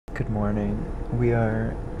Good morning. We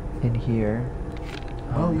are in here.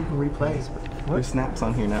 Oh, you can replay. What? There's snaps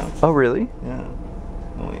on here now. Oh, really? Yeah.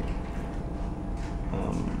 Oh, wait.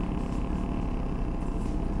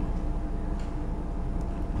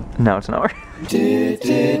 No, it's not. DITLO.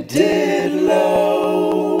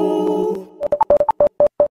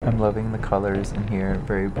 I'm loving the colors in here.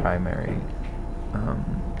 Very primary.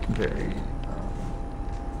 Very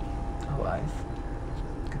alive.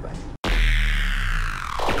 Goodbye.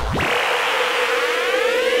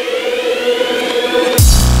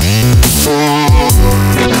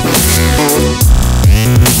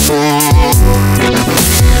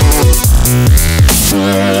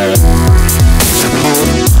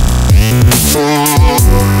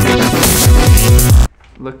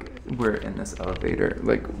 Look, we're in this elevator.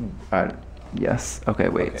 Like, yes. Okay,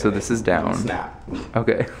 wait. Okay, so wait. this is down. Snap.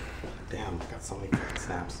 Okay. Damn, I got so many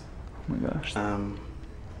snaps. Oh my gosh.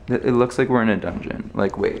 It It looks like we're in a dungeon.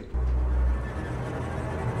 Like, wait.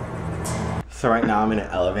 So right now I'm in an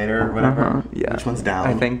elevator or whatever. Yeah. Which one's down?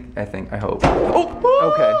 I hope.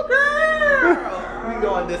 Oh, okay. Girl! We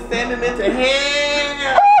going descending into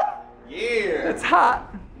hell. Yeah. It's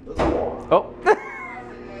hot. Oh.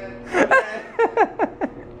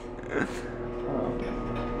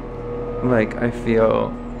 Like, I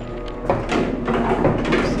feel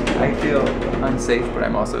unsafe, but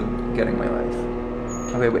I'm also getting my life.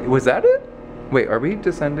 Okay, wait, was that it? Wait, are we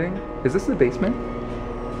descending? Is this the basement?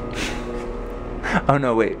 Oh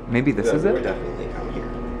no, wait, maybe this is it? We're definitely down here.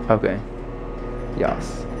 Okay.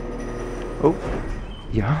 Yes. Oh.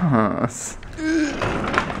 Yes.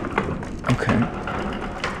 Okay.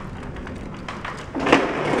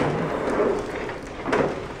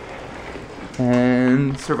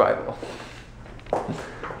 And survival.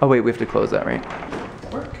 Oh wait, we have to close that, right?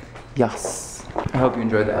 Work. Yes. I hope you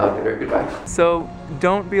enjoyed the elevator. Goodbye. So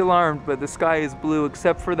don't be alarmed, but the sky is blue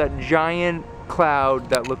except for that giant cloud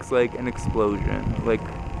that looks like an explosion. Like,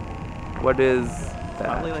 what is that?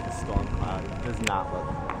 Probably like a storm cloud. It does not look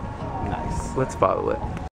nice. Let's follow it.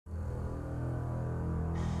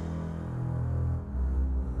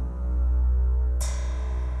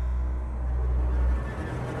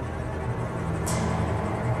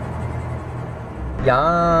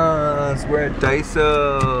 Yes, we're at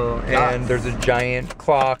DITLO, and there's a giant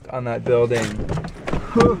clock on that building.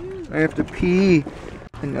 I have to pee,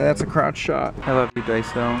 and that's a crotch shot. I love you,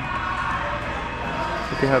 DITLO.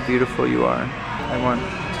 Look at how beautiful you are. I want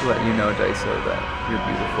to let you know, DITLO, that you're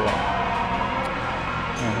beautiful.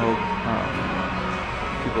 I hope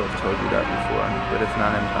people have told you that before, but if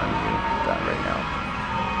not, I'm telling you that right now.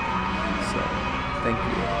 So, thank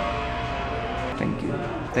you. Thank you.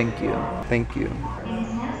 Thank you. Thank you.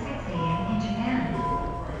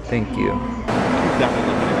 Thank you.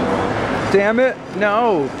 Damn it!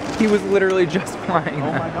 No! He was literally just flying.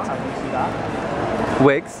 Oh my god, you see that?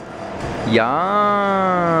 Wigs?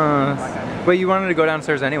 Yes! Wait, you wanted to go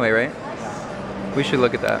downstairs anyway, right? We should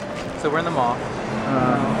look at that. So we're in the mall,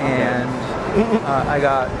 and I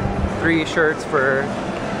got 3 shirts for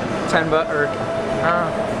 10 bucks, or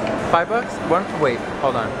 5 bucks? Wait,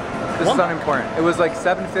 hold on. This is unimportant. It was like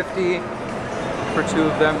 $7.50 for 2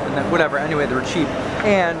 of them, and then whatever. Anyway, they were cheap.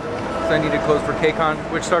 And so I needed clothes for KCON,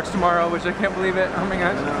 which starts tomorrow, which I can't believe it. Oh my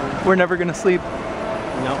gosh. We're never gonna sleep.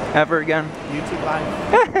 No. Ever again. YouTube live.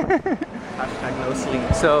 Hashtag no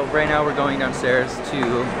sleep. So right now we're going downstairs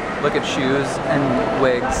to look at shoes and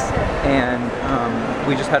wigs, and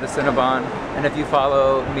we just had a Cinnabon. And if you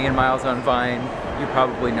follow me and Miles on Vine, you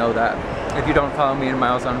probably know that. If you don't follow me and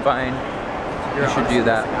Miles on Vine, you should do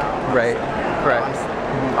that. Right, correct.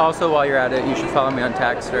 Also, while you're at it, you should follow me on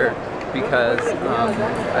Taxter because so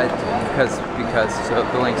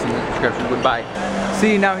the link's in the description. Goodbye.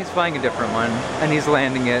 See, now he's flying a different one, and he's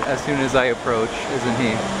landing it as soon as I approach, isn't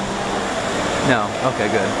he? No. Okay,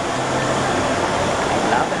 good.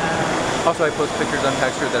 Also, I post pictures on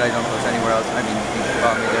Taxter that I don't post anywhere else. I mean, you should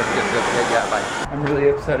follow me there because of it. Yeah, bye. I'm really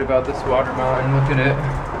upset about this watermelon. Look at it.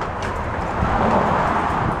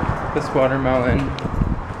 This watermelon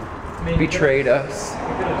betrayed us. We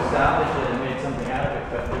could have salvaged it and made something out of it,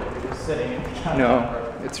 but it was sitting in the counter.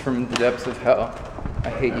 No, it's from the depths of hell. I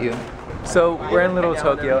hate you. So we're in Little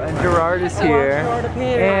Tokyo, and Gerrard is here.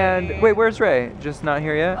 And wait, where's Ray? Just not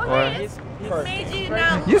here yet? Or? It's Meiji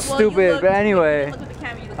now. You stupid. But anyway,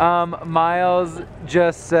 Miles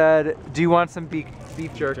just said, "Do you want some beef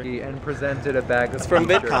jerky?" and presented a bag of from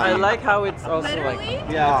beef VidCon. jerky. I like how it's also Literally? like...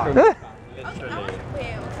 Yeah. Wait,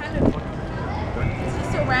 what kind of... It's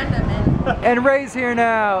just so random, man. And Ray's here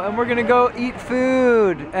now, and we're gonna go eat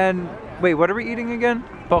food. And wait, what are we eating again?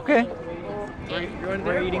 Poke?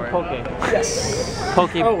 We're eating poke. Yes.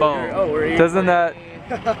 Poke bowl. Doesn't that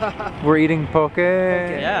We're eating poke?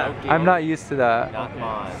 Yeah. I'm not used to that. Not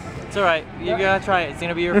mine. It's alright. You gotta try it. It's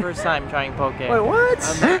gonna be your first time trying poke. Wait, what?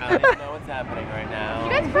 I don't even know what's happening right now.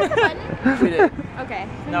 You guys press the button? We did. Okay.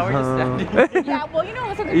 No, we're just standing. Yeah, well, you know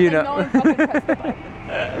what's something You like know. no one fucking pressed the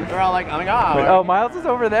button. We're all like, oh my god. Oh, Miles is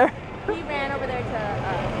over there. He ran over there to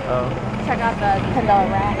Oh. check out the $10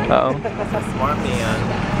 rack. Oh. That's a smart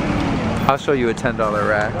man. I'll show you a $10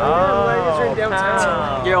 rack. Oh,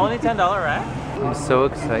 downtown. Your only $10 rack? I'm so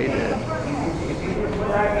excited.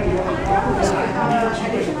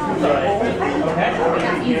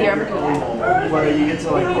 Easier. Where you get to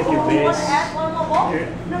like pick your base,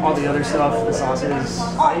 all the other stuff, the sauces.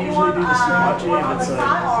 I usually do the sriracha if it's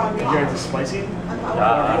like if you're into spicy. If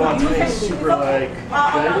you want to taste super like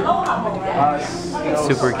good,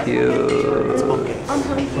 Super cute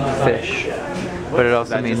fish. But it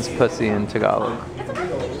also means pussy in Tagalog.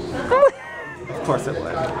 Of course it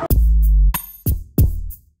would.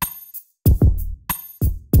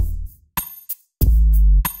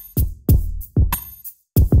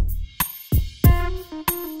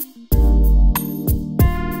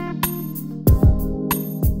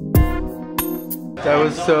 That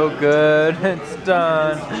was so good. It's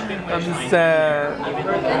done. I'm sad.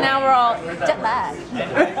 And now we're all jet lagged.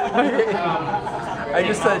 I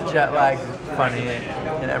just said jet lag funny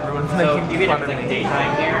and everyone's making fun of me.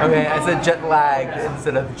 Daytime here. Okay, I said jet lagged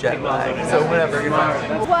instead of jet lag. So whatever, you're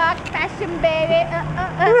fine. Walk fashion, baby.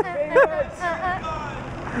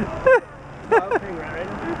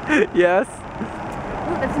 Yes.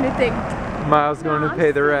 That's a new thing. Miles going to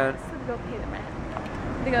pay the rent. Let's go pay the rent.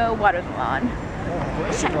 To go water the lawn.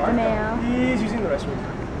 Check the mail. He's using the restroom.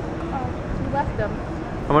 Oh, we left them.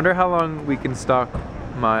 I wonder how long we can stalk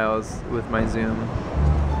Miles with my Zoom.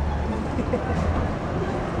 Is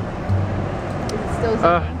it still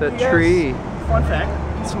zooming? The tree. Fun fact: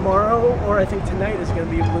 tomorrow, or I think tonight, is going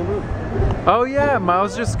to be a blue moon. Oh yeah,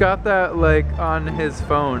 Miles just got that like on his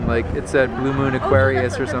phone. Like it said Blue Moon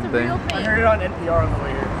Aquarius or something. I heard it on NPR on the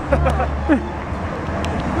way here.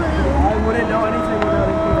 I wouldn't know anything without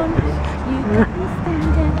NPR.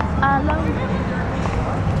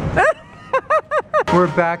 We're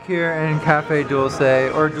back here in Cafe Dulce,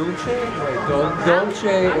 or Dulce? Wait,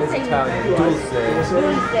 Dolce is Italian. Dulce.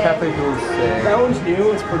 Cafe Dulce. That one's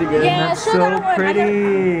new. It's pretty good. Yeah, That's show that so one.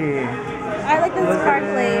 pretty. I like this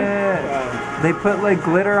sparkly. They put like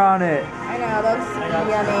glitter on it. I know, that was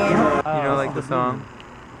yummy. You know, like the song.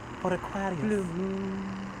 What Aquarius?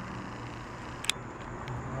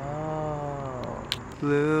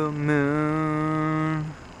 Blue Moon.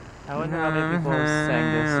 I wonder how many people sang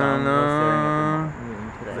this song while staring at the moon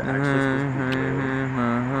today. Is it actually supposed to be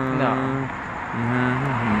blue? No.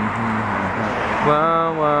 Whoa,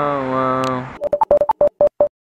 whoa,